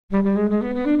Greta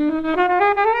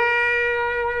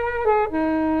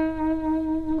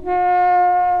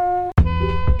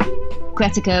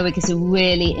Gerwig is a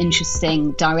really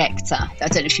interesting director. I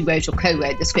don't know if she wrote or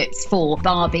co-wrote the scripts for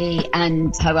Barbie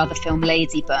and her other film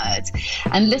Lady Bird.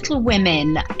 And Little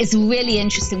Women is a really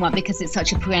interesting one because it's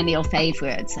such a perennial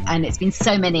favourite and it's been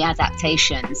so many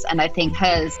adaptations, and I think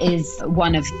hers is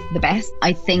one of the best.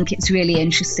 I think it's really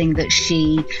interesting that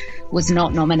she was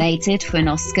not nominated for an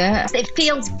Oscar. It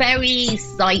feels very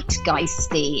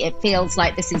zeitgeisty. It feels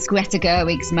like this is Greta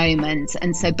Gerwig's moment.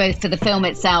 And so both for the film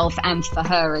itself and for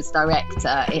her as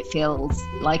director, it feels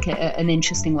like an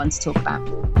interesting one to talk about.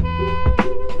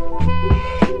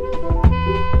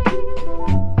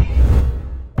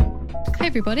 Hey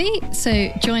everybody. So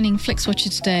joining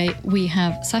FlixWatcher today, we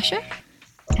have Sasha.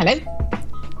 Hello.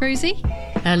 Rosie.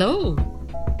 Hello.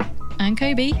 And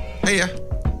Kobe. Hiya.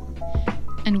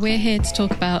 And we're here to talk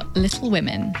about Little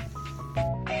Women.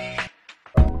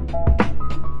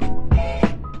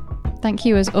 Thank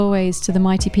you, as always, to the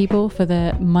mighty people for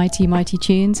the mighty, mighty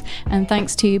tunes. And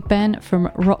thanks to Ben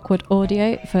from Rockwood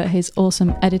Audio for his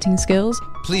awesome editing skills.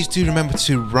 Please do remember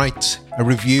to write a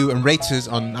review and rate us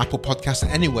on Apple Podcasts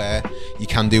and anywhere you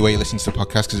can do where you listen to the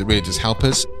podcast, because it really does help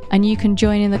us. And you can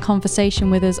join in the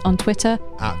conversation with us on Twitter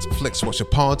at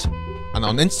FlixWatcherPod and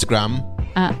on Instagram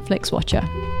at FlixWatcher.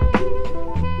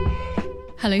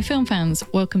 Hello film fans,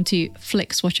 welcome to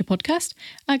FlixWatcher Podcast.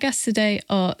 Our guests today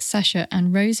are Sasha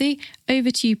and Rosie.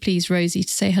 Over to you please, Rosie,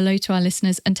 to say hello to our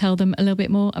listeners and tell them a little bit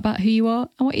more about who you are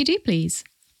and what you do, please.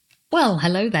 Well,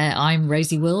 hello there. I'm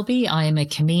Rosie Wilby. I am a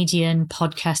comedian,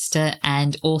 podcaster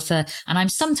and author, and I'm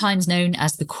sometimes known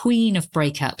as the Queen of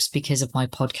Breakups because of my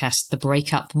podcast, The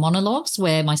Breakup Monologues,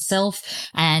 where myself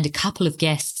and a couple of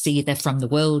guests, either from the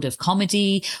world of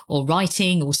comedy or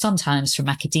writing or sometimes from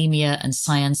academia and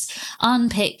science,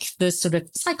 unpick the sort of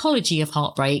psychology of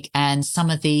heartbreak and some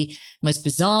of the most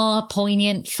bizarre,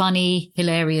 poignant, funny,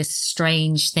 hilarious,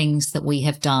 strange things that we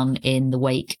have done in the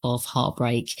wake of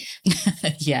heartbreak.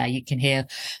 Yeah, you can hear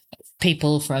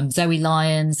people from Zoe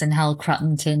Lyons and Hal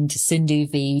Cruttenden to Sindhu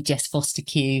V, Jess Foster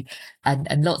Q,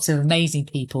 and lots of amazing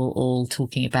people all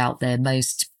talking about their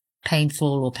most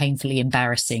painful or painfully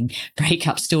embarrassing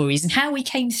breakup stories and how we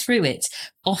came through it,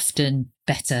 often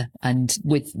better and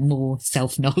with more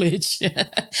self-knowledge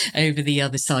over the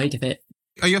other side of it.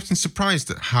 Are you often surprised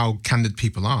at how candid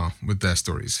people are with their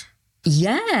stories?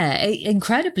 Yeah,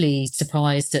 incredibly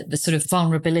surprised at the sort of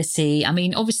vulnerability. I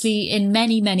mean, obviously, in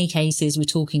many, many cases, we're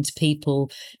talking to people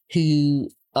who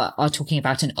are talking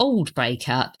about an old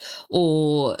breakup,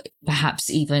 or perhaps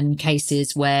even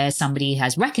cases where somebody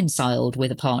has reconciled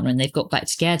with a partner and they've got back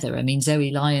together. I mean,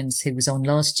 Zoe Lyons, who was on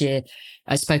last year,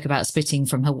 spoke about splitting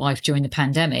from her wife during the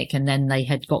pandemic, and then they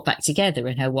had got back together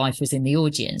and her wife was in the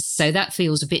audience. So that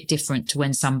feels a bit different to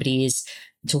when somebody is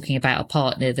talking about a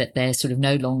partner that they're sort of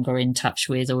no longer in touch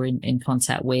with or in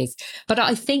contact with. But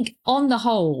I think on the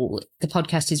whole, the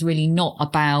podcast is really not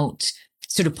about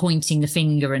sort of pointing the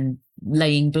finger and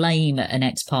laying blame at an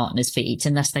ex-partner's feet,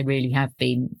 unless they really have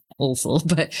been awful.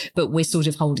 But we're sort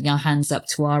of holding our hands up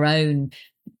to our own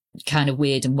kind of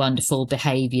weird and wonderful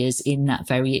behaviors in that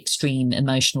very extreme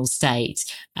emotional state.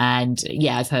 And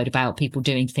yeah, I've heard about people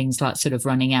doing things like sort of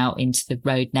running out into the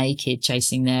road naked,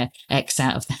 chasing their ex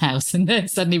out of the house, and then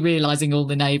suddenly realizing all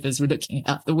the neighbors were looking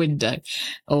out the window,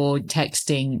 or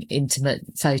texting intimate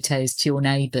photos to your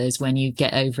neighbors when you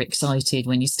get overexcited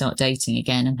when you start dating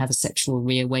again and have a sexual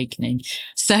reawakening.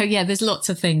 So yeah, there's lots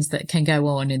of things that can go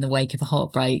on in the wake of a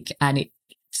heartbreak, and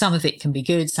some of it can be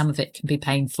good, some of it can be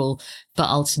painful, but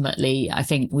ultimately I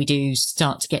think we do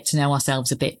start to get to know ourselves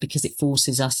a bit because it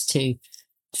forces us to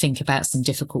think about some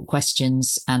difficult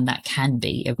questions, and that can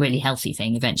be a really healthy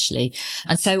thing eventually.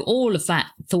 And so all of that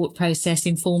thought process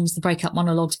informs the Breakup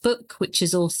Monologues book, which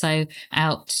is also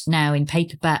out now in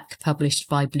paperback, published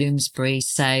by Bloomsbury.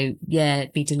 So yeah,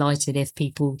 be delighted if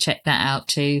people check that out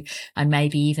too, and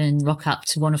maybe even rock up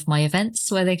to one of my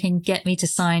events where they can get me to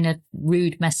sign a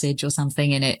rude message or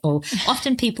something in it, or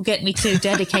often people get me to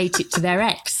dedicate it to their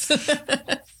ex.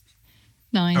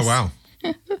 Nice. Oh wow.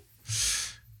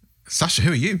 Sasha,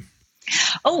 who are you?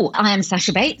 Oh, I am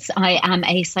Sasha Bates. I am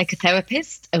a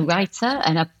psychotherapist, a writer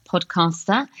and a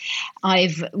podcaster.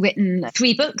 I've written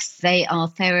 3 books. They are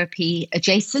therapy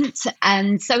adjacent,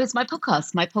 and so is my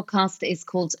podcast. My podcast is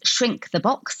called Shrink the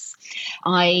Box.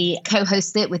 I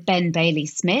co-host it with Ben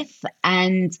Bailey-Smith,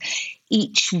 and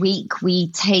each week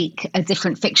we take a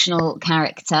different fictional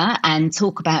character and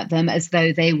talk about them as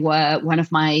though they were one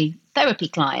of my therapy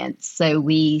clients. So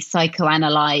we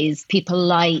psychoanalyze people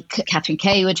like Catherine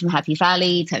Cawood from Happy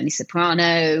Valley, Tony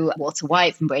Soprano, Walter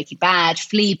White from Breaking Bad,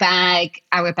 Fleabag,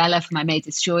 Arabella from I May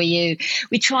Destroy You.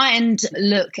 We try and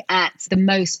look at the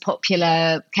most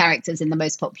popular characters in the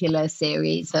most popular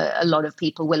series that a lot of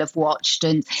people will have watched.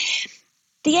 And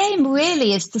the aim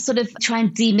really is to sort of try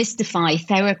and demystify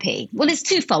therapy. Well, it's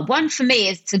twofold. One for me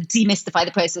is to demystify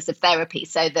the process of therapy,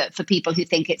 so that for people who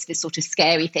think it's this sort of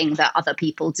scary thing that other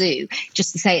people do,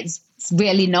 just to say it's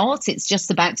really not. It's just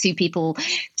about two people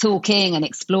talking and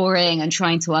exploring and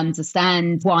trying to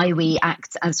understand why we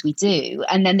act as we do.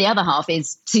 And then the other half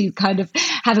is to kind of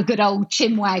have a good old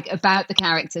chinwag about the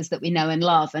characters that we know and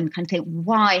love, and kind of think,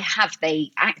 why have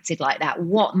they acted like that?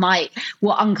 What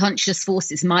unconscious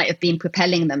forces might have been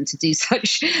propelling them to do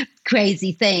such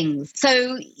crazy things?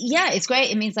 So yeah, it's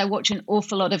great. It means I watch an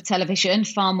awful lot of television,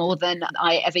 far more than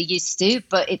I ever used to,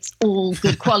 but it's all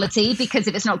good quality, because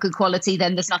if it's not good quality,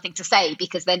 then there's nothing to say,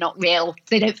 because they're not real.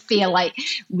 They don't feel like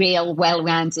real,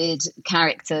 well-rounded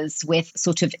characters with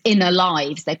sort of inner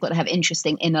lives. They've got to have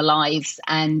interesting inner lives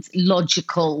and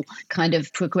logical kind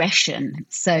of progression.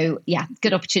 So yeah,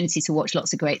 good opportunity to watch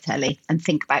lots of great telly and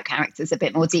think about characters a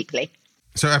bit more deeply.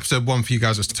 So episode 1 for you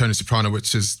guys was Tony Soprano,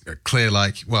 which is clear,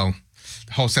 like, well,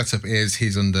 the whole setup is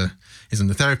he's under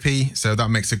therapy. So that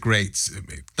makes that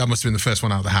must have been the first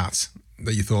one out of the hat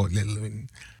that you thought,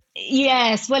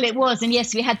 Yes, well, it was. And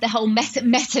yes, we had the whole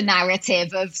meta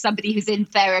narrative of somebody who's in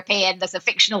therapy and there's a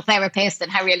fictional therapist, and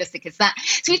how realistic is that?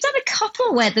 So we've done a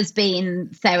couple where there's been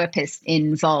therapists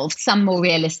involved, some more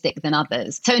realistic than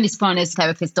others. Tony Soprano's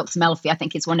therapist, Dr. Melfi, I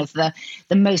think is one of the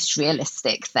most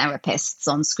realistic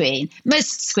therapists on screen.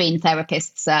 Most screen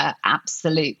therapists are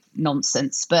absolute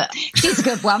nonsense, but she's a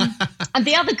good one. And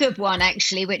the other good one,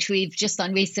 actually, which we've just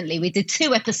done recently, we did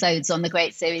 2 episodes on the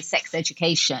great series Sex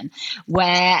Education,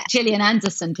 where Gillian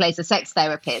Anderson plays a sex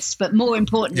therapist, but more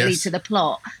importantly to the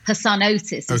plot, her son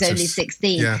Otis, who's only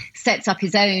 16, sets up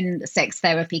his own sex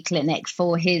therapy clinic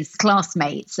for his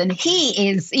classmates. And he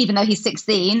is, even though he's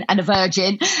 16 and a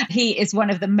virgin, he is one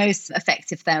of the most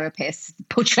effective therapists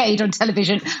portrayed on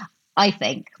television, I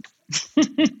think.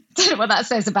 Don't know what that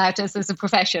says about us as a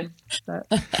profession. But.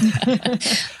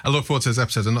 I look forward to those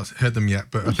episodes. I've not heard them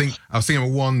yet, but I was thinking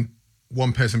of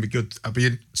one person would be good. I'd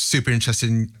be super interested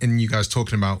in you guys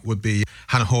talking about would be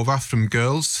Hannah Horvath from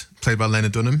Girls, played by Lena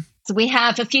Dunham. So we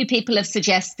have a few people have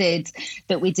suggested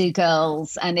that we do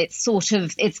Girls, and it's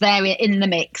there in the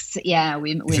mix. Yeah,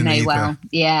 we may well.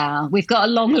 Yeah, we've got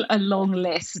a long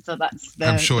list, so that's the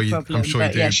problem. I'm sure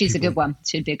you do. Yeah, she's a good one.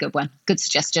 She'd be a good one. Good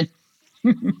suggestion.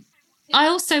 I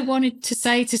also wanted to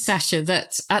say to Sasha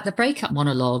that at the Breakup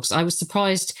Monologues, I was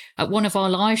surprised at one of our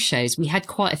live shows. We had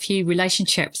quite a few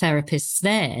relationship therapists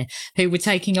there who were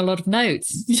taking a lot of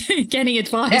notes, getting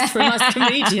advice from us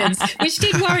comedians, which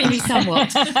did worry me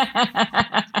somewhat.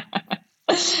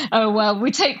 Oh, well,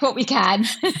 we take what we can.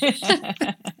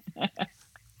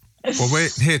 Well, we're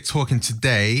here talking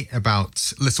today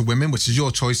about Little Women, which is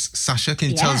your choice, Sasha. Can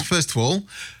you tell us, first of all,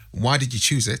 why did you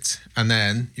choose it? And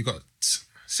then you've got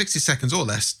 60 seconds or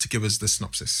less to give us the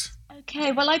synopsis.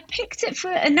 Okay, well, I picked it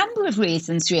for a number of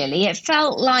reasons, really. It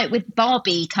felt like with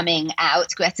Barbie coming out,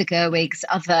 Greta Gerwig's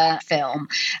other film,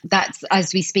 that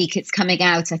as we speak, it's coming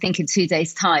out, I think, in 2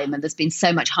 days' time. And there's been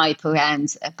so much hype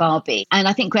around Barbie. And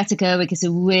I think Greta Gerwig is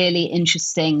a really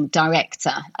interesting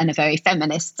director and a very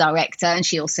feminist director. And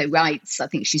she also writes, I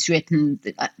think she's written,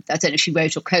 I don't know if she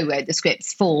wrote or co-wrote the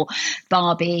scripts for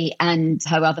Barbie and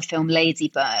her other film, Lady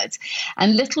Bird.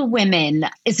 And Little Women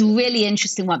is a really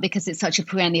interesting one because it's such a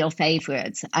perennial favourite,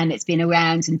 and it's been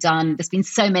around and done. There's been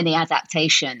so many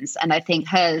adaptations, and I think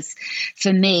hers,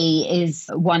 for me, is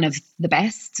one of the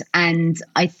best. And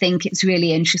I think it's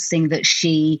really interesting that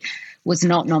she was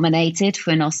not nominated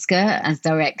for an Oscar as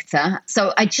director.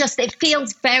 So it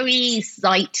feels very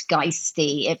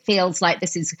zeitgeisty. It feels like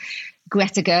this is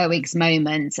Greta Gerwig's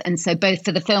moment. And so both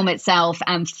for the film itself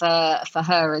and for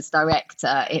her as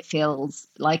director, it feels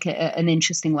like an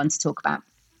interesting one to talk about.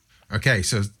 Okay,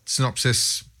 so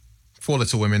synopsis for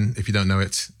Little Women, if you don't know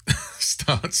it,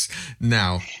 starts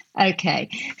now. Okay,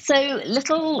 so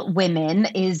Little Women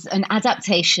is an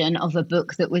adaptation of a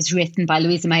book that was written by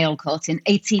Louisa May Alcott in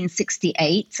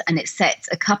 1868, and it's set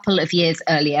a couple of years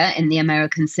earlier in the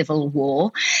American Civil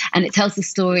War, and it tells the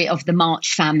story of the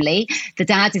March family. The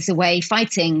dad is away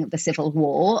fighting the Civil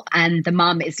War, and the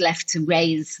mum is left to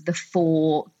raise the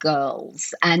 4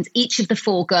 girls, and each of the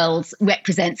 4 girls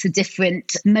represents a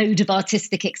different mode of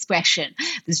artistic expression.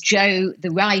 There's Jo,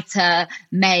 the writer,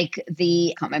 May, Meg,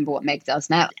 I can't remember what Meg does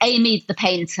now. Amy, the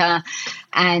painter,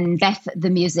 and Beth, the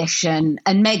musician.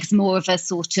 And Meg's more of a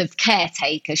sort of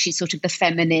caretaker. She's sort of the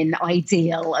feminine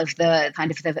ideal of the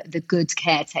kind of the good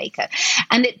caretaker.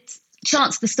 And it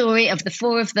charts the story of the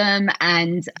four of them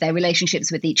and their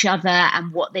relationships with each other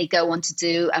and what they go on to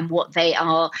do and what they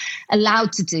are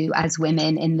allowed to do as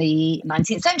women in the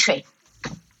 19th century.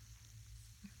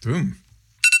 Boom.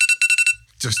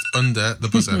 Just under the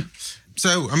buzzer.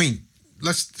 So, I mean,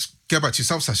 let's go back to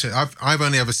yourself, Sasha. I've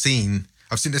only ever seen,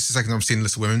 I've seen this the second time I've seen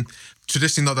Little Women.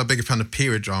 Traditionally not that big a fan of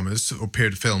period dramas or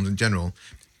period films in general.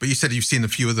 But you said you've seen a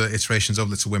few other iterations of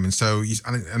Little Women, so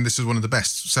and this is one of the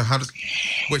best. So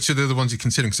which are the other ones you're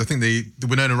considering? Because I think the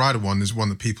Winona Ryder one is one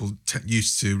that people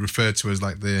used to refer to as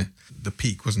like the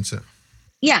peak, wasn't it?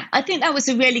 Yeah, I think that was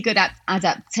a really good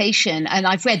adaptation. And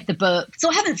I've read the book. So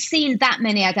I haven't seen that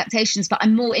many adaptations, but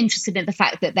I'm more interested in the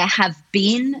fact that there have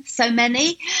been so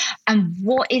many. And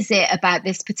what is it about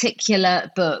this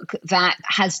particular book that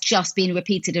has just been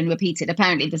repeated and repeated?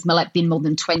 Apparently, there's been more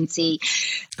than 20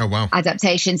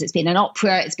 adaptations. It's been an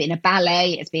opera, it's been a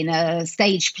ballet, it's been a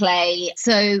stage play.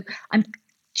 So I'm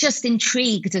just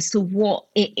intrigued as to what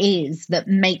it is that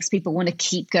makes people want to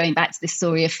keep going back to this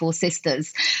story of four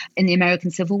sisters in the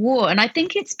American Civil War. And I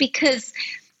think it's because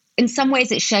in some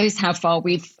ways it shows how far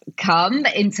we've come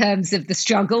in terms of the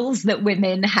struggles that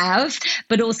women have,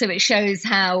 but also it shows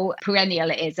how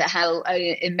perennial it is, how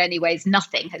in many ways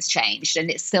nothing has changed and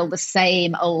it's still the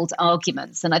same old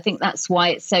arguments. And I think that's why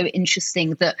it's so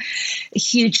interesting that a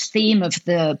huge theme of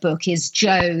the book is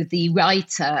Jo, the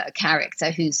writer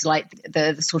character, who's like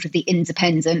the sort of the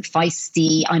independent,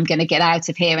 feisty, I'm going to get out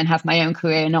of here and have my own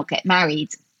career and not get married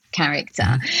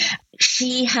character.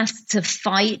 She has to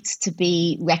fight to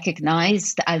be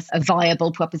recognized as a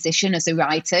viable proposition as a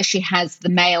writer. She has the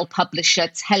male publisher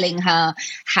telling her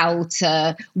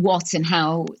what and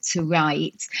how to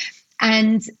write.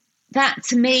 And that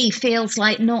to me feels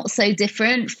like not so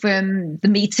different from the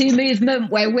Me Too movement,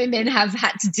 where women have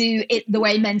had to do it the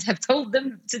way men have told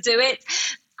them to do it.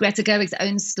 Greta Gerwig's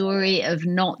own story of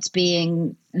not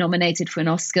being nominated for an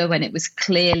Oscar when it was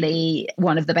clearly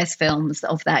one of the best films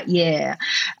of that year.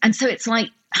 And so it's like,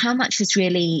 how much has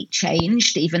really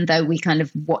changed, even though we kind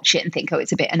of watch it and think, oh,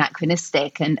 it's a bit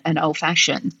anachronistic and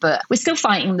old-fashioned, but we're still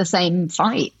fighting the same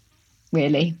fight,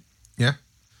 really. Yeah.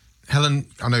 Helen,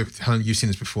 I know, Helen, you've seen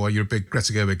this before. You're a big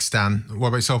Greta Gerwig stan. What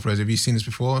about yourself, Rosie? Have you seen this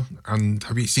before? And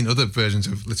have you seen other versions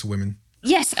of Little Women?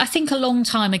 Yes, I think a long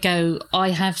time ago, I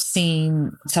have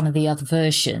seen some of the other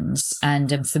versions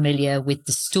and am familiar with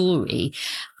the story,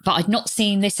 but I'd not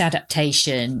seen this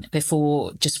adaptation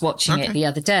before just watching it the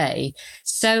other day.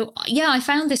 So, yeah, I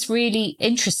found this really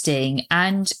interesting.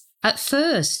 And at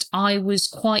first, I was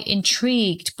quite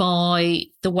intrigued by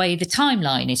the way the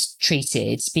timeline is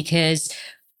treated, because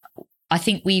I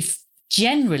think we've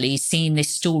generally seen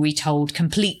this story told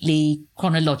completely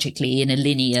chronologically in a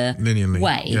linearly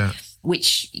way. Yeah.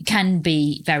 Which can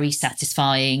be very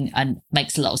satisfying and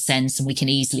makes a lot of sense and we can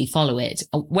easily follow it.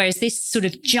 Whereas this sort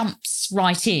of jumps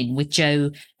right in with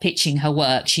Jo pitching her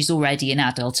work. She's already an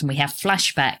adult and we have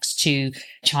flashbacks to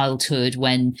childhood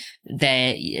when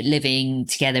they're living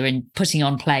together and putting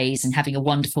on plays and having a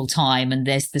wonderful time. And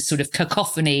there's this sort of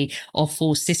cacophony of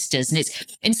four sisters. And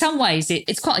it's, in some ways,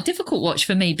 it's quite a difficult watch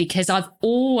for me because I've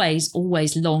always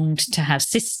longed to have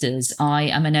sisters. I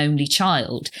am an only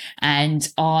child and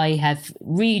I have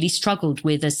really struggled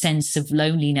with a sense of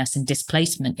loneliness and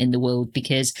displacement in the world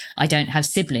because I don't have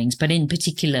siblings, but in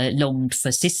particular longed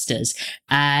for sisters.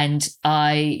 And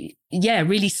I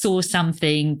really saw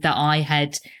something that I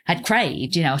had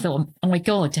craved. You know, I thought, oh my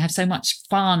God, to have so much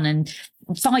fun and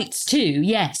fights too,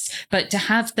 yes, but to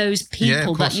have those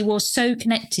people that you are so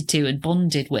connected to and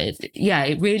bonded with. Yeah,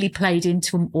 it really played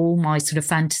into all my sort of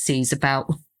fantasies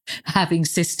about having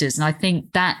sisters. And I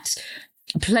think that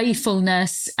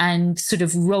playfulness and sort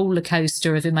of roller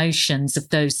coaster of emotions of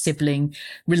those sibling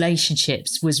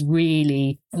relationships was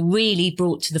really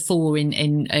brought to the fore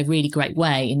in a really great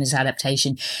way in this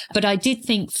adaptation. But I did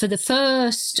think for the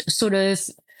first sort of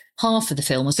half of the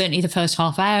film, or certainly the first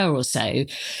half hour or so,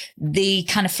 the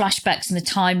kind of flashbacks and the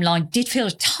timeline did feel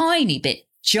a tiny bit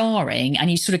jarring, and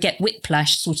you sort of get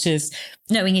whiplash, sort of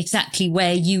knowing exactly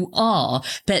where you are.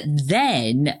 But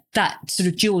then that sort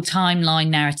of dual timeline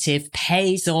narrative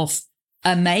pays off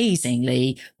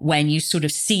amazingly when you sort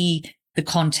of see the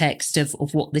context of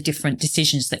what the different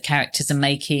decisions that characters are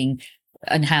making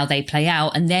and how they play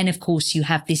out. And then, of course, you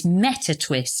have this meta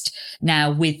twist now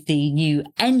with the new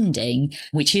ending,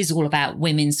 which is all about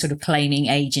women sort of claiming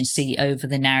agency over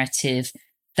the narrative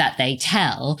that they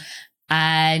tell.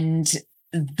 And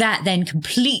that then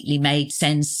completely made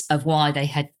sense of why they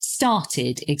had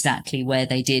started exactly where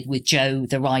they did, with Jo,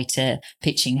 the writer,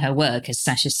 pitching her work, as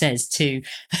Sasha says, to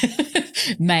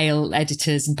male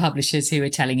editors and publishers who are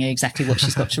telling her exactly what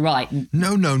she's got to write.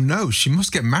 No, she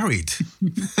must get married.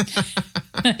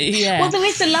 Yeah. Well, there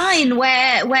is a line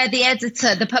where the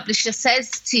editor, the publisher,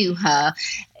 says to her,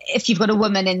 if you've got a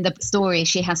woman in the story,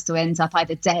 she has to end up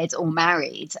either dead or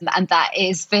married, and that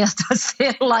does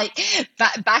feel like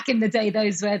back in the day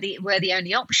those were the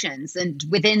only options. And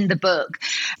within the book,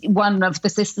 one of the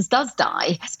sisters does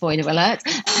die. Spoiler alert!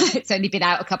 It's only been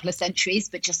out a couple of centuries,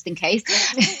 but just in case.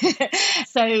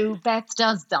 So Beth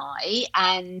does die,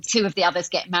 and two of the others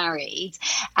get married.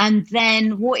 And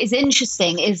then what is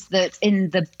interesting is that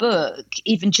in the book,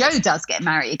 even Jo does get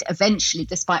married eventually,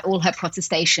 despite all her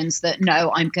protestations that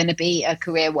no, I'm going to be a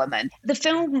career woman. The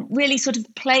film really sort of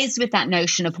plays with that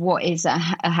notion of what is a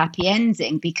happy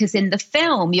ending, because in the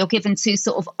film you're given two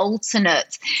sort of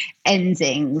alternate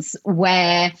endings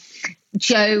where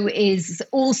Jo is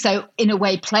also in a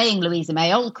way playing Louisa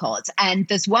May Alcott, and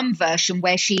there's one version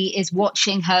where she is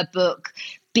watching her book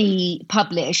be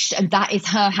published, and that is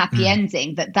her happy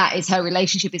ending, that is her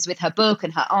relationship is with her book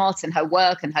and her art and her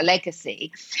work and her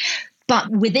legacy. But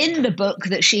within the book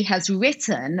that she has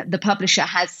written, the publisher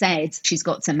has said she's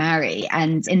got to marry.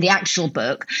 And in the actual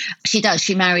book, she does.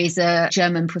 She marries a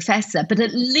German professor. But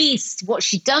at least what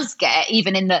she does get,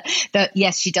 even in the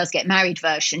yes, she does get married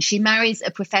version, she marries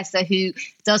a professor who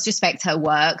does respect her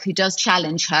work, who does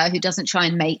challenge her, who doesn't try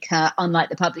and make her, unlike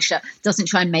the publisher, doesn't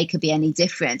try and make her be any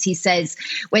different. He says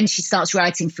when she starts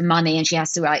writing for money and she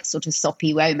has to write sort of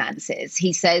soppy romances,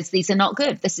 he says, these are not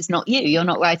good. This is not you. You're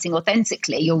not writing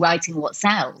authentically. You're writing what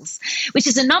sells, which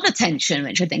is another tension,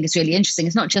 which I think is really interesting.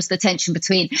 It's not just the tension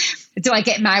between, do I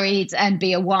get married and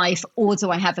be a wife, or do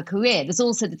I have a career? There's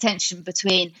also the tension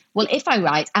between, well, if I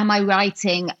write, am I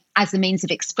writing as a means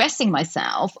of expressing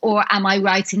myself, or am I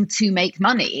writing to make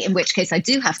money? In which case I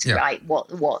do have to write what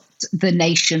the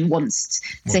nation wants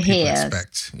to hear.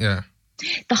 Expect. Yeah.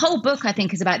 The whole book, I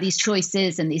think, is about these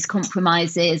choices and these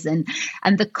compromises and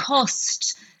the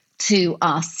cost to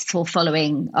us for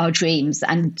following our dreams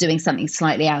and doing something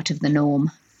slightly out of the norm.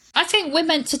 I think we're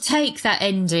meant to take that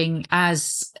ending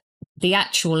as the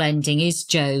actual ending is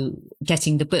Jo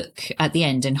getting the book at the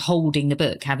end and holding the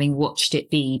book, having watched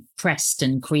it be pressed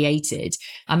and created.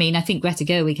 I mean, I think Greta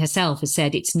Gerwig herself has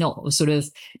said it's not a sort of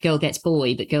girl gets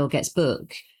boy, but girl gets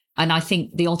book. And I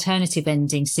think the alternative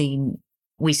ending scene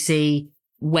we see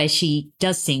where she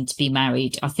does seem to be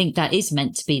married, I think that is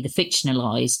meant to be the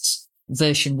fictionalized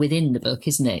version within the book,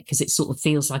 isn't it? Because it sort of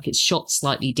feels like it's shot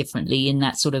slightly differently in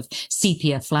that sort of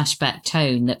sepia flashback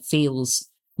tone that feels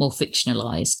more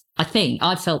fictionalized.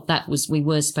 I felt that we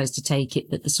were supposed to take it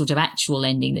that the sort of actual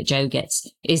ending that Jo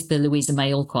gets is the Louisa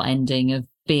May Alcott ending of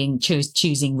being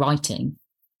choosing writing.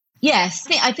 Yes,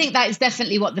 I think that is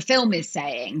definitely what the film is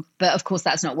saying. But of course,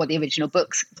 that's not what the original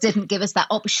books didn't give us that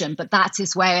option. But that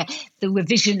is where the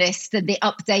revisionist and the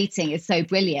updating is so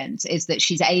brilliant, is that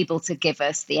she's able to give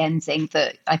us the ending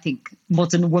that I think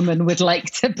modern woman would like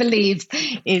to believe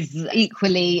is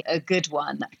equally a good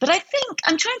one. But I think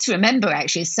I'm trying to remember,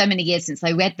 actually, it's so many years since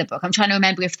I read the book. I'm trying to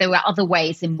remember if there were other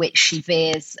ways in which she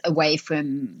veers away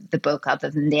from the book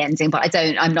other than the ending. But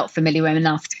I'm not familiar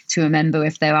enough to remember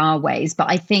if there are ways.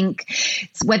 But I think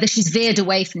whether she's veered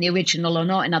away from the original or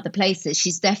not in other places,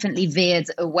 she's definitely veered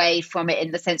away from it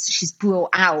in the sense that she's brought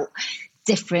out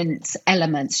different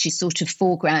elements. She's sort of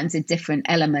foregrounded different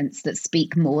elements that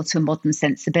speak more to a modern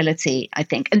sensibility, I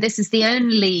think. And this is the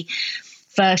only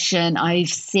version I've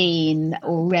seen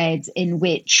or read in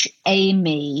which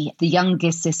Amy, the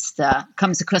youngest sister,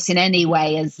 comes across in any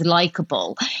way as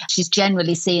likable. She's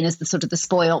generally seen as the sort of the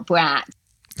spoiled brat.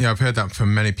 Yeah, I've heard that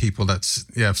from many people.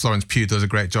 Florence Pugh does a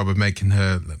great job of making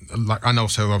her, and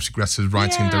also obviously Greta's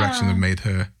writing and direction have made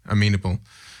her amenable.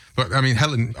 But I mean,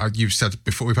 Helen, you've said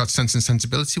before, we've had Sense and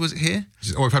Sensibility, was it here?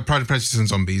 Or we've had Pride and Prejudice and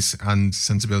Zombies and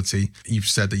Sensibility. You've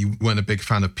said that you weren't a big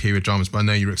fan of period dramas, but I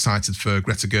know you're excited for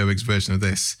Greta Gerwig's version of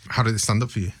this. How did it stand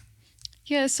up for you?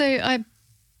 Yeah, so I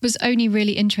was only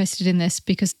really interested in this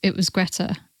because it was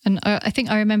Greta. And I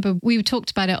think I remember we talked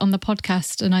about it on the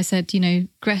podcast and I said,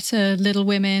 Greta, Little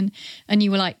Women. And you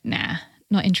were like, nah,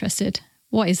 not interested.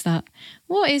 What is that?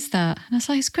 What is that? And I was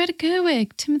like, it's Greta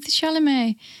Gerwig, Timothée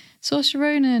Chalamet, Saoirse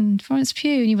Ronan, Florence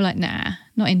Pugh. And you were like, nah,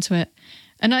 not into it.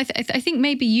 And I think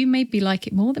maybe you like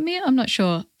it more than me. I'm not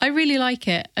sure. I really like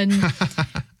it. And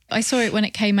I saw it when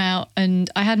it came out and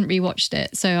I hadn't rewatched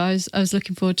it. So I was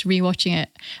looking forward to rewatching it.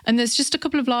 And there's just a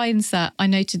couple of lines that I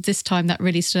noted this time that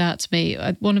really stood out to me.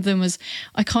 One of them was,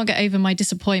 I can't get over my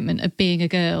disappointment of being a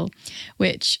girl,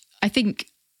 which I think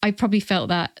I probably felt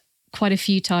that quite a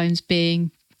few times,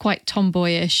 being quite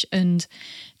tomboyish and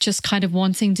just kind of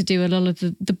wanting to do a lot of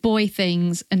the boy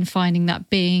things, and finding that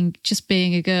being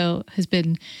a girl has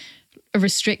been a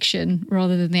restriction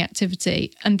rather than the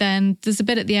activity. And then there's a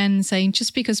bit at the end saying,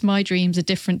 just because my dreams are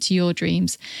different to your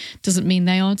dreams doesn't mean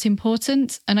they aren't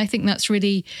important. And I think that's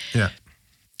really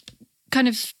kind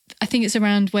of, I think it's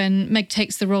around when Meg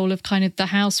takes the role of kind of the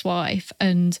housewife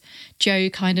and Joe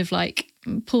kind of like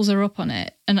pulls her up on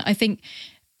it. And I think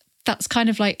that's kind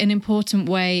of like an important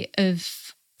way of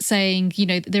saying, you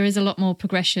know, there is a lot more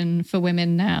progression for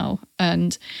women now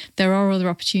and there are other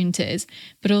opportunities.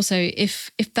 But also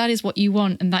if that is what you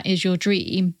want and that is your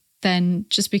dream, then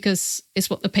just because it's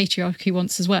what the patriarchy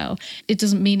wants as well, it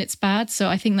doesn't mean it's bad. So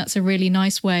I think that's a really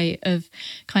nice way of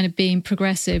kind of being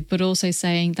progressive, but also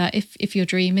saying that if your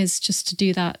dream is just to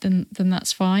do that, then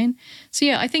that's fine. So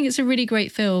yeah, I think it's a really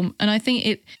great film. And I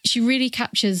think she really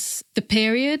captures the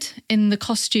period in the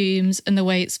costumes and the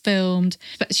way it's filmed.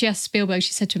 But she asked Spielberg,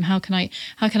 she said to him, how can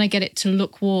I get it to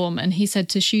look warm? And he said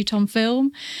to shoot on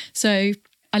film. So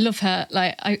I love her.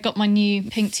 Like, I got my new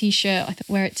pink T-shirt. I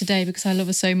wear it today because I love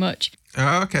her so much.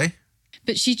 Oh, okay.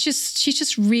 But she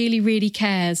just really, really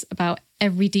cares about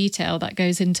every detail that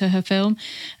goes into her film.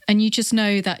 And you just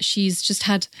know that she's just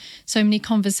had so many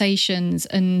conversations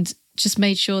and just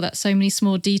made sure that so many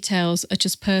small details are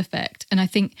just perfect. And I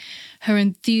think her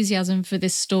enthusiasm for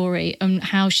this story and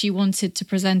how she wanted to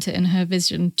present it in her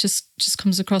vision just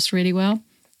comes across really well.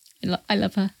 I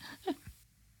love her.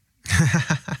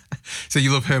 So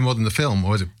you love her more than the film,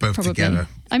 or is it both Probably together?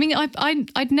 I mean,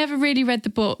 I'd never really read the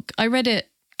book. I read it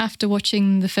after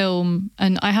watching the film,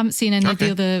 and I haven't seen any of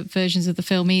the other versions of the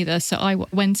film either. So I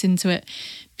went into it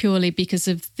purely because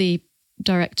of the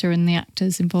director and the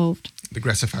actors involved. The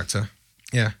Greta factor.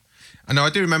 Yeah. I know, I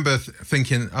do remember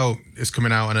thinking, oh, it's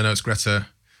coming out and I know it's Greta,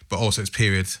 but also it's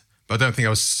period. But I don't think I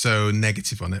was so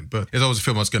negative on it. But it's always a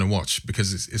film I was going to watch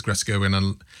because it's Greta Gerwig,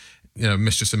 and you know,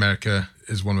 Mistress America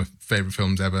is one of my favourite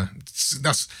films ever.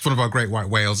 That's one of our great white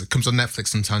whales. It comes on Netflix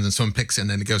sometimes and someone picks it and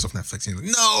then it goes off Netflix and you're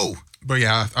like, no! But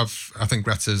yeah, I think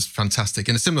Greta's fantastic.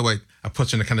 In a similar way, I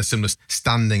put her in a kind of similar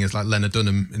standing as like Lena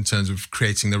Dunham in terms of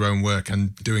creating their own work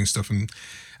and doing stuff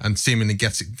and seemingly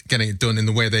getting it done in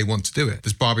the way they want to do it.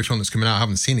 This Barbie film that's coming out, I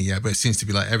haven't seen it yet, but it seems to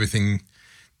be like everything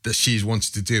that she's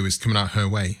wanted to do is coming out her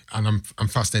way. And I'm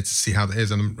fascinated to see how that is.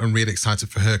 And I'm really excited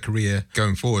for her career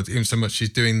going forward. Even so much she's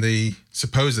doing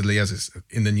supposedly, as it's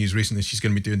in the news recently, she's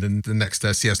going to be doing the next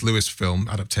C.S. Lewis film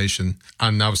adaptation.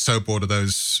 And I was so bored of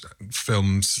those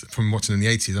films from watching in the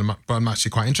 80s. But I'm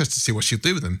actually quite interested to see what she'll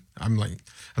do with them. I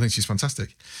think she's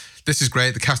fantastic. This is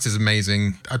great. The cast is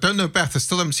amazing. I don't know Beth. I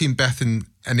still haven't seen Beth in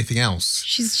anything else.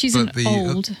 She's in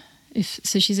Old.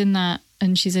 So she's in that,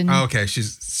 and she's in... Oh, okay.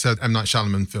 So M. Night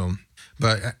Shyamalan film.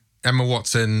 But Emma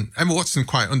Watson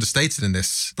quite understated in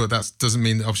this, but that doesn't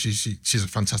mean that obviously she's a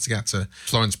fantastic actor.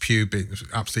 Florence Pugh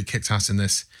absolutely kicked ass in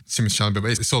this. Timothy Chalamet,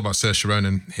 but it's all about Saoirse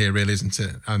Ronan here, really, isn't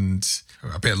it? And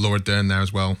a bit of Laura Dern there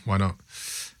as well. Why not?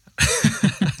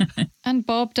 And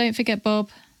Bob. Don't forget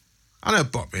Bob. I know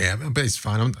Bob, yeah, but he's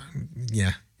fine.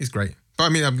 He's great. But I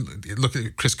mean, look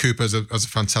at Chris Cooper as a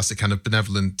fantastic kind of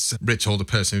benevolent, rich older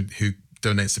person who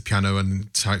donates the piano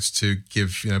and tries to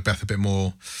give Beth a bit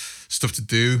more stuff to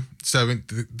do. So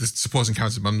the supporting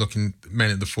characters, I'm looking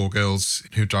mainly at the four girls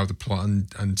who drive the plot, and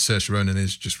Saoirse Ronan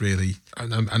is just really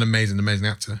an amazing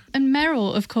actor. And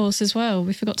Meryl, of course, as well.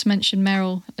 We forgot to mention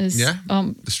Meryl as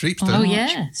the street star. Oh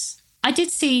yes. I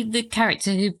did see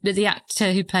the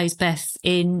actor who plays Beth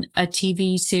in a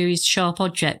TV series, Sharp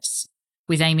Objects,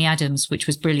 with Amy Adams, which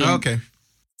was brilliant. Oh, okay.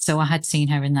 So I had seen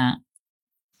her in that.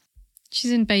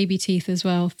 She's in Baby Teeth as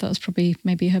well. That was probably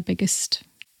maybe her biggest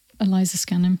Eliza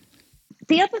Scanlon.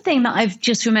 The other thing that I've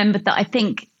just remembered that I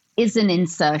think is an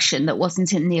insertion that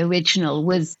wasn't in the original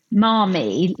was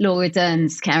Marmee, Laura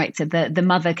Dern's character, the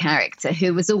mother character,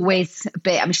 who was always a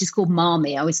bit, I mean, she's called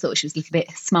Marmee. I always thought she was a little bit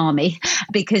smarmy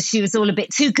because she was all a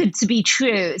bit too good to be true.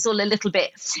 It's all a little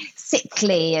bit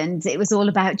sickly, and it was all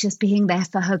about just being there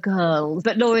for her girls.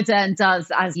 But Laura Dern does,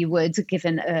 as you would,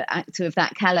 given an actor of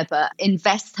that caliber,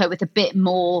 invest her with a bit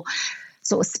more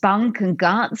sort of spunk and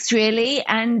guts, really.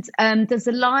 And there's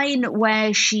a line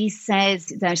where she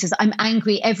says, I'm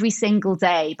angry every single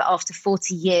day, but after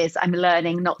 40 years, I'm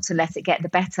learning not to let it get the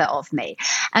better of me.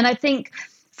 And I think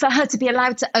for her to be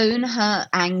allowed to own her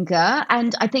anger,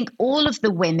 and I think all of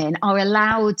the women are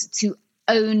allowed to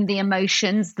own the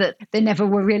emotions that they never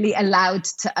were really allowed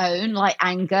to own, like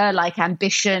anger, like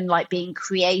ambition, like being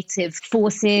creative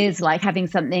forces, like having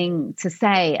something to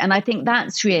say. And I think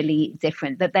that's really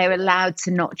different, that they're allowed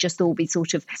to not just all be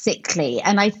sort of sickly.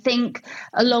 And I think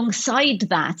alongside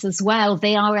that as well,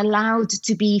 they are allowed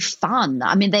to be fun.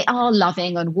 I mean, they are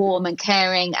loving and warm and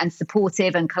caring and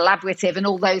supportive and collaborative and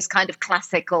all those kind of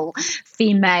classical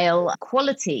female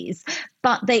qualities.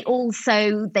 But they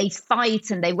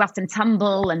fight and they rough and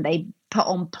tumble and they put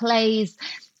on plays.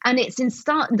 And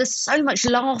there's so much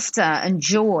laughter and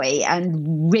joy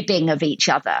and ribbing of each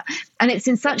other. And it's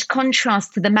in such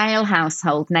contrast to the male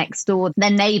household next door.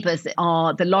 Their neighbours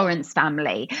are the Lawrence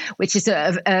family, which is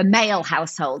a male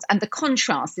household. And the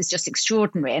contrast is just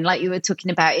extraordinary. And like you were talking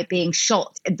about it being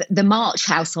shot, the March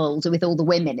household with all the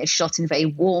women is shot in a very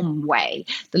warm way.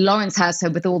 The Lawrence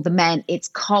household with all the men, it's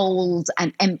cold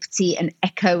and empty and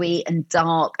echoey and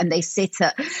dark. And they sit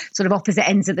at sort of opposite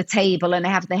ends of the table and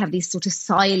they have these sort of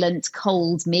silent,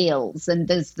 cold meals. And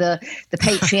there's the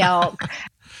patriarch,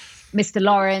 Mr.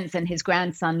 Lawrence, and his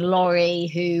grandson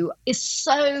Laurie, who is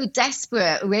so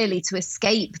desperate really to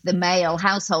escape the male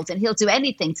household, and he'll do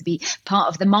anything to be part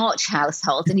of the March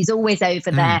household. And he's always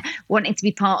over there wanting to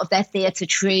be part of their theatre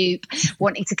troupe,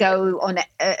 wanting to go on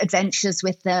adventures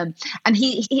with them. And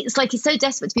it's like he's so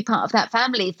desperate to be part of that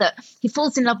family that he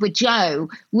falls in love with Jo,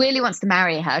 really wants to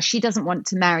marry her. She doesn't want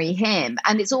to marry him.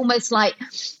 And it's almost like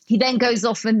he then goes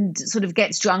off and sort of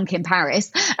gets drunk in Paris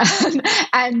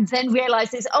and then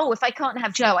realizes, oh, if I can't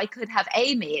have Jo, I could have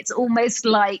Amy. It's almost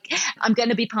like I'm going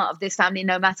to be part of this family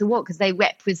no matter what, because they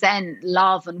represent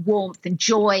love and warmth and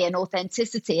joy and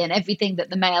authenticity and everything that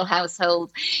the male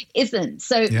household isn't.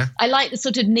 So I like the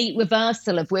sort of neat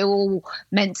reversal of we're all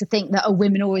meant to think that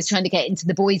women are always trying to get into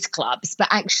the boys' clubs, but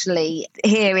actually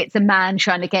here it's a man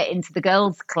trying to get into the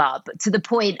girls' club, to the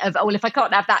point of, oh, well, if I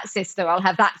can't have that sister, I'll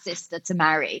have that sister to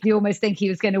marry. You almost think he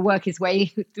was going to work his way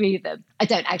through them. I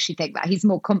don't actually think that. He's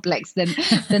more complex than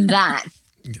that.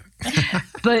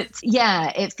 But yeah,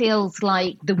 it feels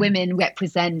like the women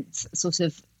represent sort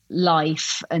of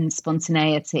life and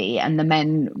spontaneity, and the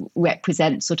men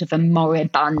represent sort of a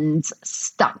moribund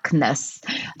stuckness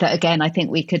that, again, I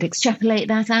think we could extrapolate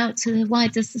that out to the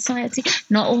wider society.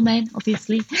 Not all men,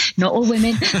 obviously, not all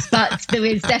women, but there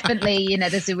is definitely,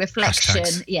 there's a reflection.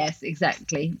 Hashtags. Yes,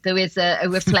 exactly. There is a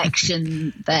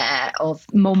reflection there of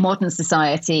more modern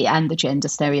society and the gender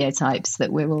stereotypes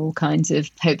that we're all kind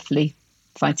of hopefully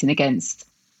fighting against.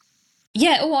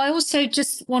 Yeah, I also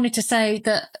just wanted to say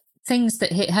that things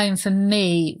that hit home for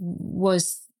me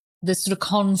was the sort of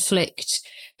conflict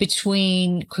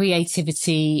between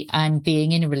creativity and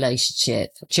being in a relationship.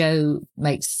 Jo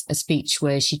makes a speech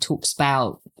where she talks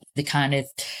about the kind of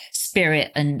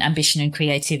spirit and ambition and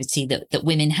creativity that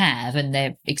women have, and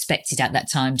they're expected at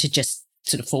that time to just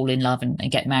sort of fall in love and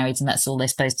get married, and that's all they're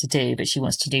supposed to do. But she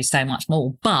wants to do so much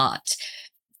more. But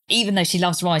even though she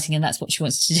loves writing and that's what she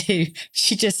wants to do,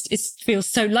 she just feels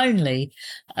so lonely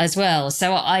as well.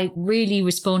 So I really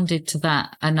responded to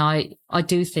that. And I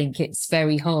do think it's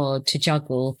very hard to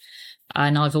juggle.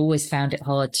 And I've always found it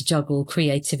hard to juggle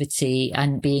creativity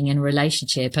and being in a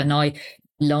relationship. And I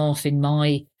laugh in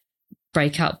my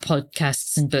breakup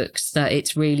podcasts and books that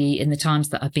it's really in the times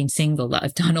that I've been single that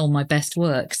I've done all my best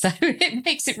work. So it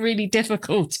makes it really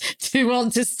difficult to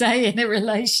want to stay in a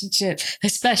relationship,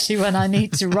 especially when I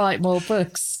need to write more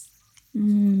books.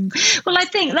 Well, I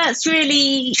think that's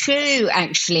really true,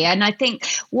 actually. And I think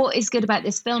what is good about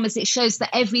this film is it shows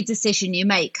that every decision you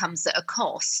make comes at a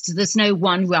cost. There's no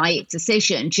one right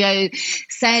decision. Jo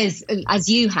says, as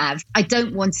you have, I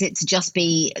don't want it to just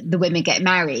be the women get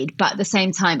married, but at the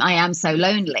same time, I am so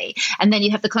lonely. And then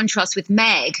you have the contrast with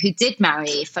Meg, who did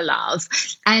marry for love.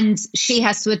 And she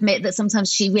has to admit that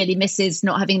sometimes she really misses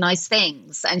not having nice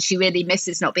things. And she really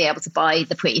misses not being able to buy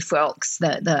the pretty frocks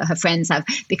that her friends have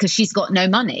because she's got no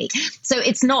money. So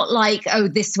it's not like, oh,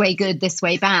 this way good, this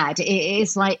way bad. It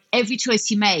is like every choice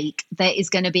you make, there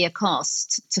is going to be a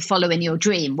cost to following your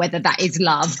dream, whether that is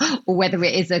love or whether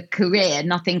it is a career.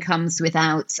 Nothing comes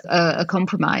without a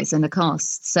compromise and a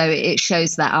cost. So it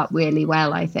shows that up really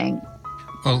well, I think.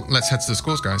 Well, let's head to the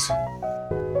scores, guys.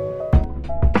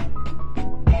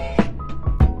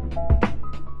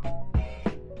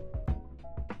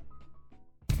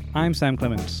 I'm Sam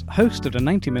Clements, host of the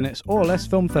 90 Minutes or Less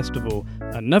Film Festival,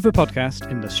 another podcast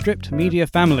in the Stripped Media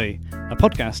family. a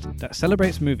podcast that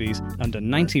celebrates movies under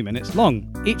 90 minutes long.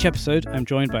 Each episode, I'm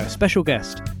joined by a special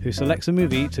guest who selects a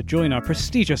movie to join our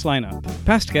prestigious lineup.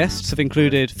 Past guests have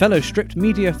included fellow Stripped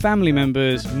Media family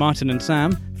members Martin and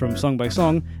Sam from Song by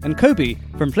Song, and Kobe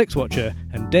from FlixWatcher,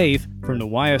 and Dave from The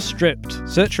Wire Stripped.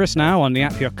 Search for us now on the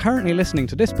app you're currently listening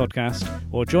to this podcast,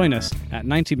 or join us at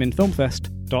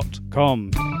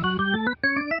 90minfilmfest.com.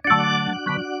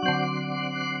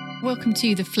 Welcome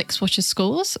to the FlixWatcher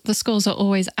scores. The scores are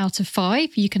always out of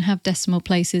 5. You can have decimal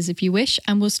places if you wish.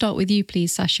 And we'll start with you,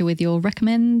 please, Sasha, with your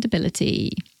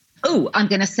recommendability. Oh, I'm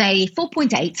going to say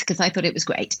 4.8 because I thought it was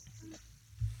great.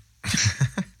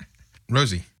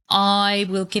 Rosie? I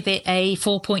will give it a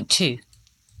 4.2.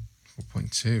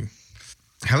 4.2.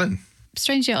 Helen?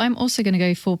 Strangely, I'm also going to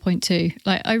go 4.2.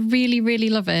 Like, I really, really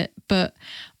love it, but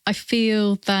I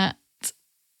feel that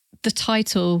the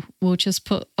title will just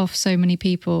put off so many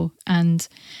people, and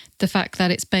the fact that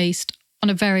it's based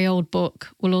on a very old book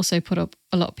will also put up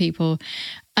a lot of people,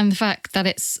 and the fact that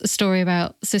it's a story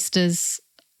about sisters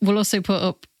will also put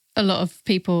up a lot of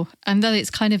people, and that it's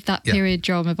kind of that period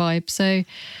drama vibe. So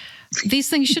these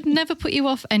things should never put you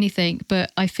off anything,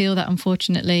 but I feel that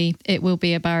unfortunately it will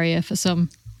be a barrier for some.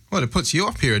 Well, it puts you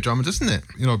off period drama, doesn't it?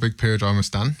 You're not a big period drama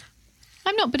stan.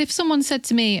 I'm not, but if someone said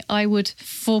to me, I would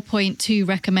 4.2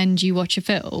 recommend you watch a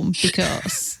film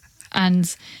because,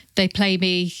 and they play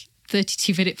me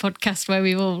 32-minute podcast where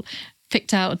we've all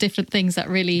picked out different things that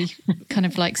really kind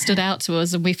of like stood out to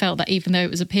us, and we felt that even though it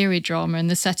was a period drama and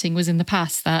the setting was in the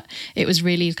past, that it was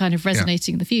really kind of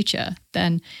resonating in the future,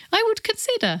 then I would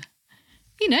consider,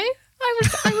 I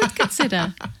would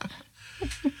consider.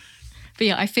 But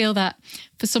yeah, I feel that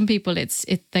for some people,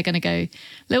 they're going to go,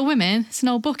 Little Women, it's an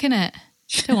old book, innit?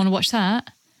 Don't want to watch that.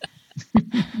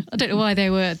 I don't know why they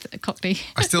were Cockney.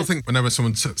 I still think whenever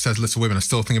someone says Little Women, I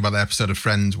still think about the episode of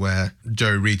Friends where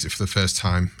Joey reads it for the first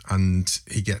time, and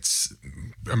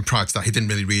and prior to that, he didn't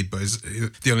really read, but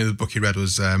the only book he read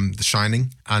was The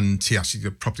Shining, and he actually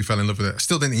properly fell in love with it. It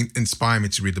still didn't inspire me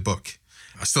to read the book.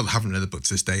 I still haven't read the book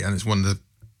to this day, and it's one of the,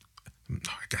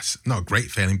 I guess, not a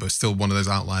great feeling, but still one of those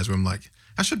outliers where I'm like,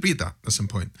 I should read that at some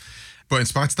point. But in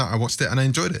spite of that, I watched it and I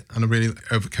enjoyed it, and I really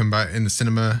overcome by it in the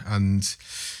cinema, and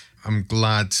I'm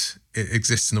glad it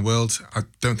exists in the world. I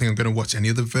don't think I'm going to watch any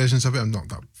other versions of it. I'm not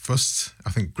that fussed.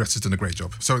 I think Greta's done a great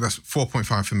job. So that's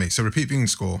 4.5 for me. So repeat viewing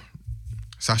score,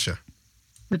 Sasha.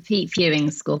 Repeat viewing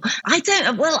score. I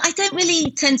don't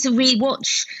really tend to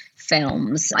rewatch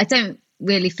films. I don't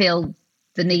really feel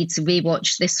the need to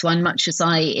rewatch this one much as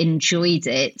I enjoyed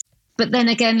it. But then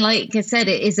again, like I said,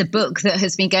 it is a book that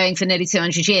has been going for nearly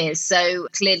 200 years. So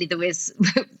clearly there is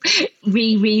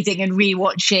rereading and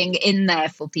rewatching in there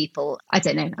for people. I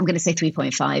don't know. I'm going to say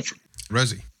 3.5.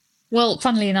 Rosie? Well,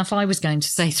 funnily enough, I was going to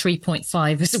say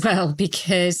 3.5 as well,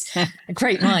 because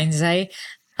great minds, eh?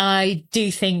 I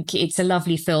do think it's a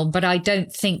lovely film, but I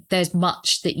don't think there's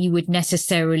much that you would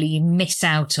necessarily miss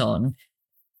out on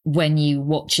when you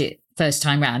watch it first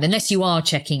time round, unless you are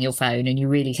checking your phone and you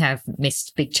really have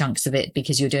missed big chunks of it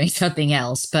because you're doing something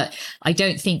else. But I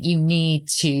don't think you need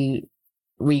to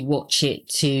rewatch it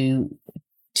to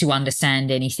understand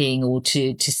anything or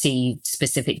to see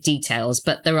specific details.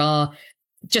 But there are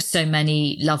just so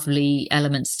many lovely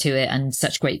elements to it and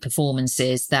such great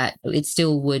performances that it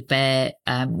still would bear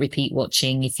repeat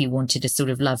watching if you wanted a sort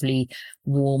of lovely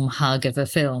warm hug of a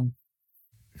film.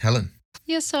 Helen?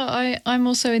 Yes, so I'm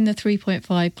also in the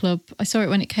 3.5 club. I saw it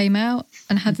when it came out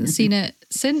and hadn't seen it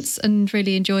since, and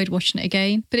really enjoyed watching it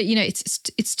again. But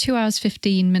it's 2 hours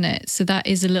 15 minutes, so that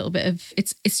is a little bit of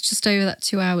it's just over that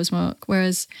 2 hours mark.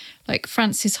 Whereas like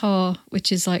Frances Ha,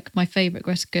 which is like my favourite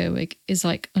Greta Gerwig, is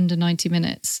like under 90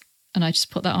 minutes, and I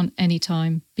just put that on any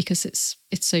time because it's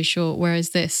so short. Whereas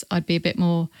this, I'd be a bit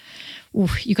more.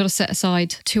 You got to set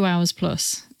aside 2 hours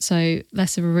plus, so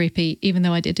less of a repeat. Even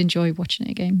though I did enjoy watching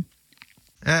it again.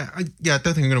 I don't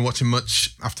think I'm going to watch it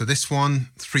much after this one.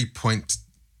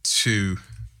 3.2.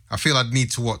 I feel I'd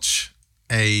need to watch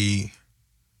I'd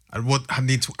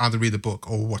need to either read the book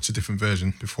or watch a different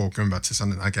version before going back to this.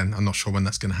 And again, I'm not sure when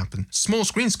that's going to happen. Small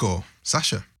screen score,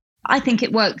 Sasha. I think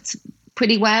it worked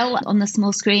pretty well on the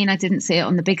small screen. I didn't see it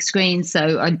on the big screen,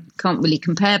 so I can't really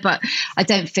compare, but I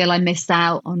don't feel I missed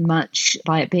out on much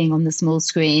by it being on the small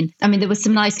screen. I mean, there were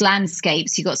some nice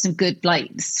landscapes. You got some good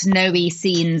like snowy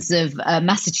scenes of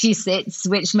Massachusetts,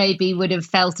 which maybe would have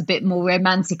felt a bit more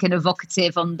romantic and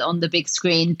evocative on the big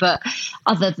screen. But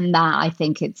other than that, I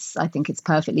think it's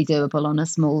perfectly doable on a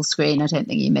small screen. I don't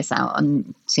think you miss out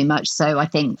on too much. So I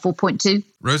think 4.2.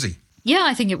 Rosie? Yeah,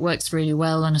 I think it works really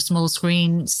well on a small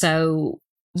screen. So,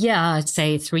 yeah, I'd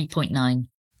say 3.9.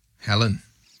 Helen?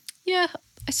 Yeah,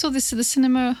 I saw this at the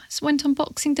cinema. I went on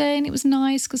Boxing Day and it was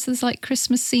nice because there's like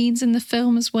Christmas scenes in the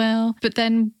film as well. But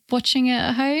then watching it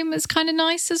at home is kind of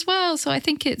nice as well. So I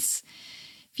think if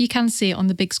you can see it on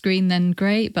the big screen, then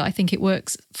great. But I think it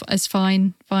works as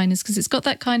fine as because it's got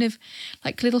that kind of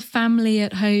like little family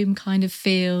at home kind of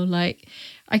feel. Like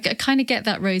I kind of get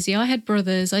that, Rosie. I had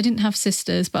brothers. I didn't have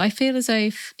sisters. But I feel as though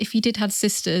if you did have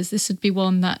sisters, this would be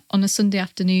one that on a Sunday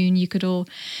afternoon you could all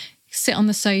sit on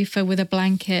the sofa with a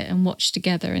blanket and watch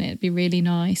together and it'd be really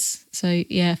nice. So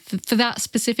yeah, for that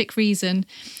specific reason,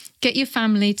 get your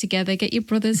family together, get your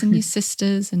brothers and your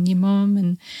sisters and your mum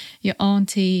and your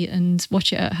auntie and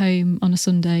watch it at home on a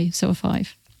Sunday. So a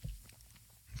 5.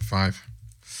 5.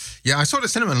 Yeah, I saw it at the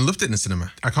cinema and loved it in the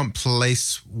cinema. I can't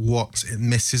place what it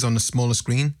misses on the smaller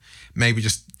screen. Maybe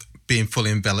just being fully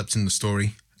enveloped in the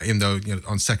story, even though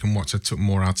on second watch I took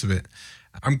more out of it.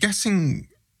 I'm guessing...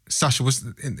 Sasha,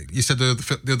 you said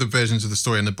the other versions of the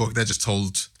story in the book, they're just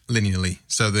told linearly.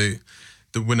 So the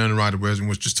Winona Ryder version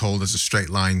was just told as a straight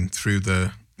line through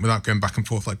without going back and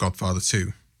forth like Godfather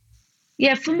 2.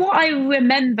 Yeah, from what I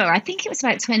remember, I think it was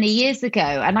about 20 years ago.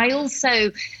 And I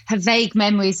also have vague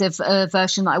memories of a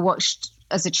version that I watched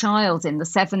as a child in the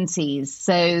 70s.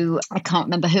 So I can't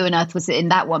remember who on earth was in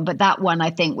that one, but that one I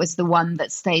think was the one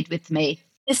that stayed with me.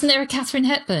 Isn't there a Katharine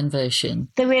Hepburn version?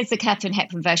 There is a Katharine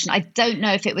Hepburn version. I don't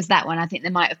know if it was that one. I think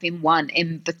there might have been one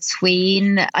in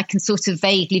between. I can sort of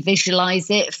vaguely visualise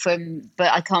it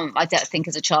but I don't think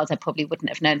as a child I probably wouldn't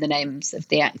have known the names of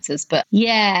the actors. But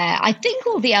yeah, I think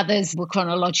all the others were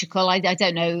chronological. I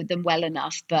don't know them well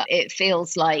enough, but it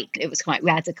feels like it was quite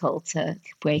radical to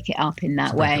break it up in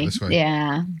that way.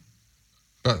 Yeah.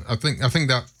 But I think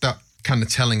that kind of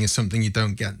telling is something you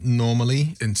don't get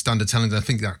normally in standard telling. I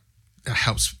think that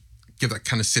helps give that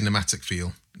kind of cinematic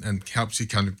feel and helps you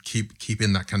kind of keep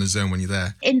in that kind of zone when you're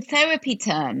there. In therapy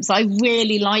terms, I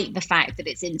really like the fact that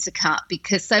it's intercut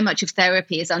because so much of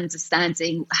therapy is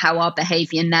understanding how our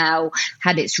behaviour now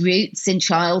had its roots in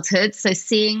childhood. So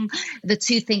seeing the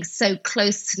two things so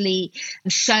closely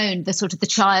shown, the sort of the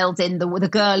child in the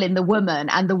girl in the woman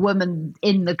and the woman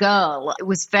in the girl, it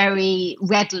was very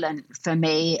redolent for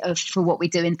me for what we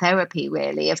do in therapy,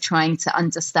 really, of trying to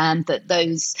understand that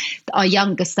our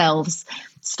younger selves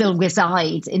still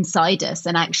reside inside us,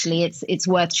 and actually it's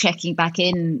worth checking back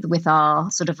in with our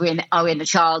sort of our inner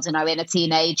child and our inner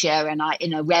teenager and our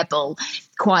inner rebel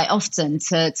quite often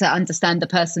to understand the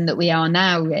person that we are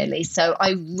now, really. So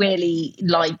I really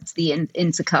liked the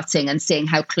intercutting and seeing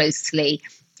how closely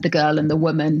the girl and the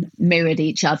woman mirrored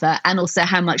each other, and also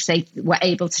how much they were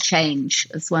able to change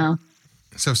as well.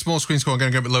 So small screen score, I'm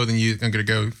going to go a bit lower than you. I'm going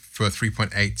to go for a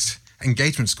 3.8.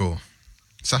 Engagement score,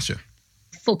 Sasha?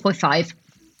 4.5.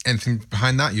 Anything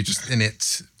behind that? You're just in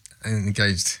it and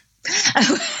engaged?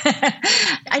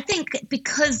 I think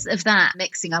because of that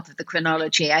mixing up of the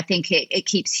chronology, I think it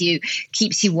keeps you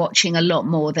watching a lot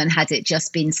more than had it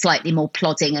just been slightly more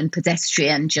plodding and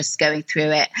pedestrian, just going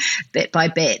through it bit by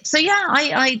bit. So yeah,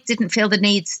 I didn't feel the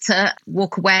need to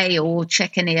walk away or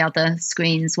check any other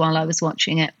screens while I was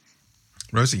watching it.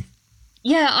 Rosie?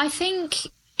 Yeah, I think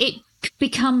it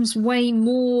becomes way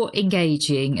more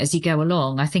engaging as you go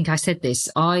along. I think I said this.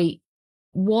 I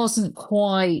wasn't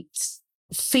quite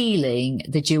feeling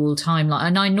the dual timeline,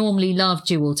 and I normally love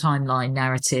dual timeline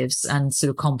narratives and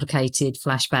sort of complicated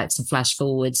flashbacks and flash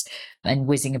forwards and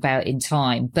whizzing about in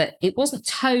time, but it wasn't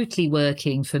totally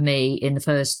working for me in the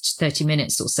first 30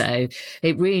 minutes or so.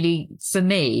 It really, for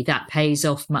me, that pays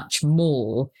off much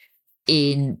more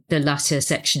in the latter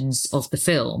sections of the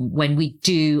film when we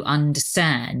do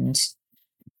understand,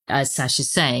 as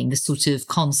Sasha's saying, the sort of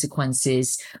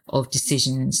consequences of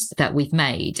decisions that we've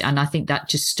made. And I think that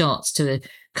just starts to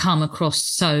come across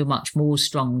so much more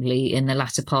strongly in the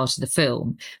latter part of the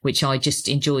film, which I just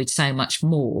enjoyed so much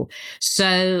more.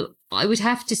 So I would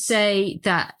have to say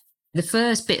that the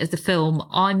first bit of the film,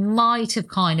 I might have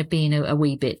kind of been a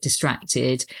wee bit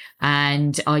distracted,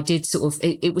 and I did sort of,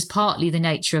 it was partly the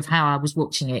nature of how I was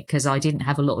watching it, because I didn't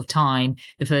have a lot of time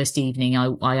the first evening.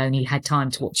 I only had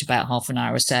time to watch about half an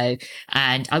hour or so,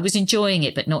 and I was enjoying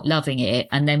it, but not loving it.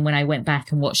 And then when I went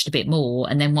back and watched a bit more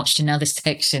and then watched another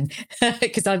section,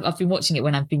 because I've been watching it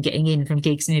when I've been getting in from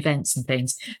gigs and events and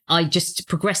things, I just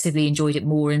progressively enjoyed it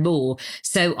more and more.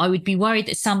 So I would be worried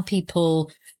that some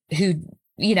people who,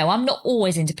 you know, I'm not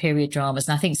always into period dramas,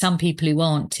 and I think some people who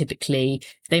aren't typically,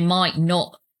 they might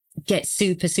not get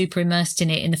super immersed in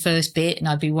it in the first bit, and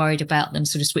I'd be worried about them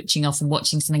sort of switching off and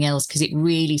watching something else, because it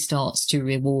really starts to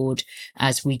reward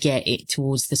as we get it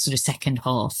towards the sort of second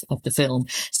half of the film.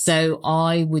 So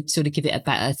I would sort of give it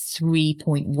about a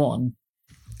 3.1.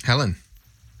 Helen?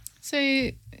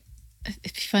 So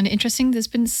if you find it interesting, there's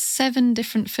been 7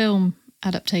 different film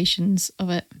adaptations of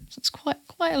it. So it's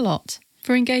quite a lot.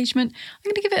 For engagement, I'm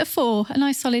going to give it a 4, a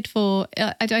nice solid 4.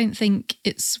 I don't think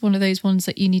it's one of those ones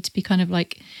that you need to be kind of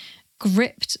like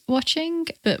gripped watching,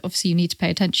 but obviously you need to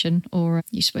pay attention or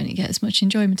you just won't get as much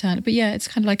enjoyment out of it. But yeah, it's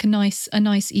kind of like a nice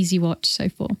easy watch so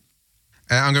far.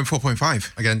 I'm going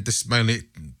 4.5. Again, this is my only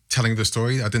telling the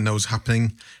story. I didn't know what was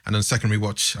happening. And on second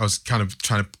rewatch, I was kind of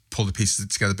trying to pull the pieces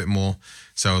together a bit more.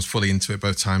 So I was fully into it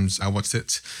both times I watched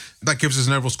it. That gives us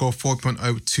an overall score of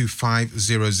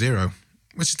 4.02500,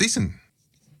 which is decent.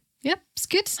 Yep, it's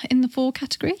good in the 4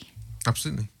 category.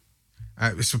 Absolutely.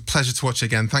 It's a pleasure to watch it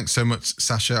again. Thanks so much,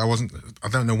 Sasha. I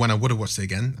don't know when I would have watched it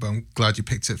again, but I'm glad you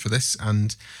picked it for this,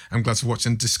 and I'm glad to watch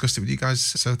and discuss it with you guys.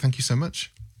 So thank you so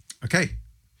much. Okay.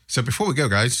 So before we go,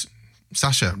 guys,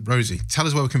 Sasha, Rosie, tell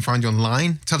us where we can find you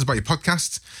online. Tell us about your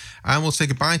podcast, and we'll say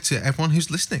goodbye to everyone who's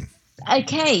listening.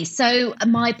 Okay, so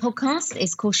my podcast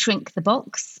is called Shrink the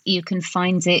Box. You can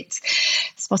find it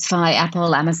Spotify,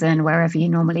 Apple, Amazon, wherever you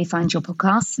normally find your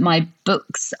podcasts. My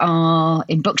books are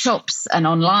in bookshops and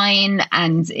online,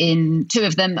 and in 2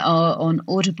 of them are on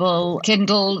Audible,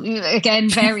 Kindle,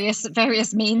 again,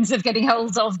 various means of getting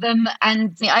hold of them.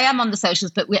 And I am on the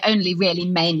socials, but we're only really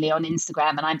mainly on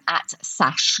Instagram, and I'm at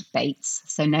Sash Bates.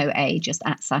 So no A, just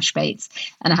at Sash Bates.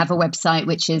 And I have a website,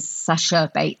 which is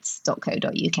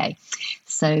sashabates.co.uk.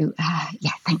 So,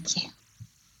 thank you.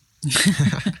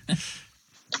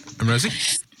 And Rosie?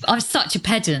 I'm such a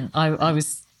pedant. I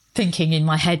was thinking in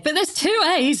my head, but there's 2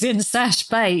 A's in Sash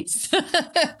Bates.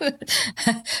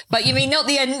 But you mean not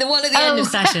the end, the one at the end of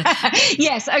Sasha?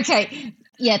 Yes, okay.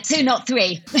 Yeah, 2, not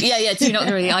 3. Yeah, 2, not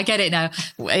 3. I get it now.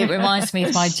 It reminds me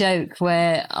of my joke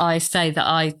where I say that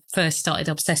I first started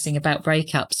obsessing about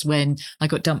breakups when I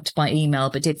got dumped by email,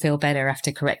 but did feel better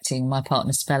after correcting my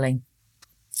partner's spelling.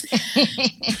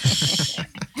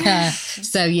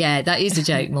 So yeah, that is a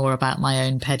joke more about my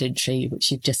own pedantry, which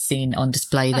you've just seen on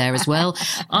display there as well.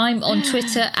 I'm on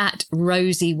Twitter at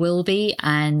Rosie Wilby,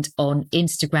 and on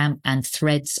Instagram and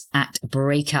Threads at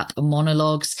Breakup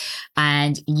Monologues.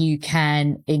 And you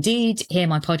can indeed hear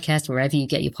my podcast wherever you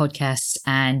get your podcasts,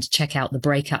 and check out the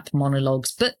Breakup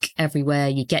Monologues book everywhere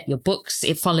you get your books.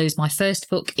 It follows my first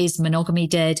book, Is Monogamy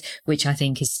Dead?, which I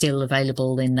think is still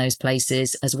available in those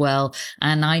places as well.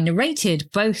 And I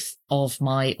narrated both of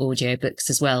my audiobooks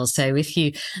as well. So if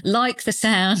you like the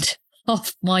sound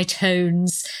of my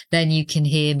tones, then you can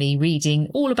hear me reading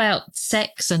all about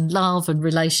sex and love and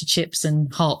relationships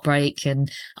and heartbreak, and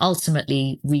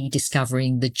ultimately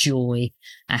rediscovering the joy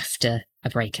after a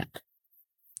breakup.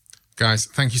 Guys,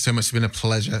 thank you so much. It's been a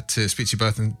pleasure to speak to you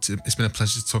both, and it's been a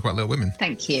pleasure to talk about Little Women.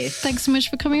 Thank you. Thanks so much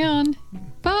for coming on.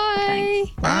 Bye.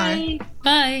 Thanks. Bye.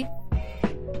 Bye.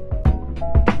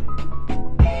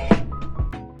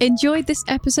 Enjoyed this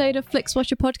episode of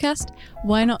FlixWatcher Podcast?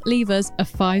 Why not leave us a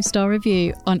 5-star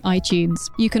review on iTunes?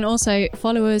 You can also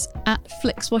follow us at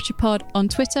FlixWatcherPod on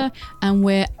Twitter, and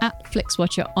we're at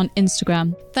FlixWatcher on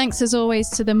Instagram. Thanks as always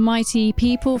to the mighty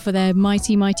people for their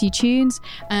mighty tunes,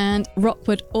 and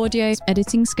Rockwood Audio's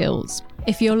editing skills.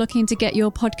 If you're looking to get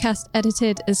your podcast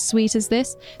edited as sweet as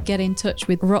this, get in touch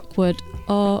with Rockwood,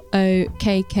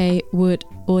 ROKK Wood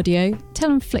Audio. Tell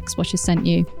them FlixWatcher sent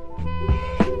you.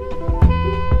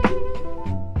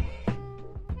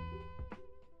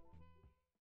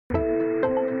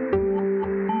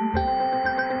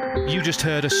 You just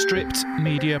heard a Stripped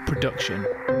Media production.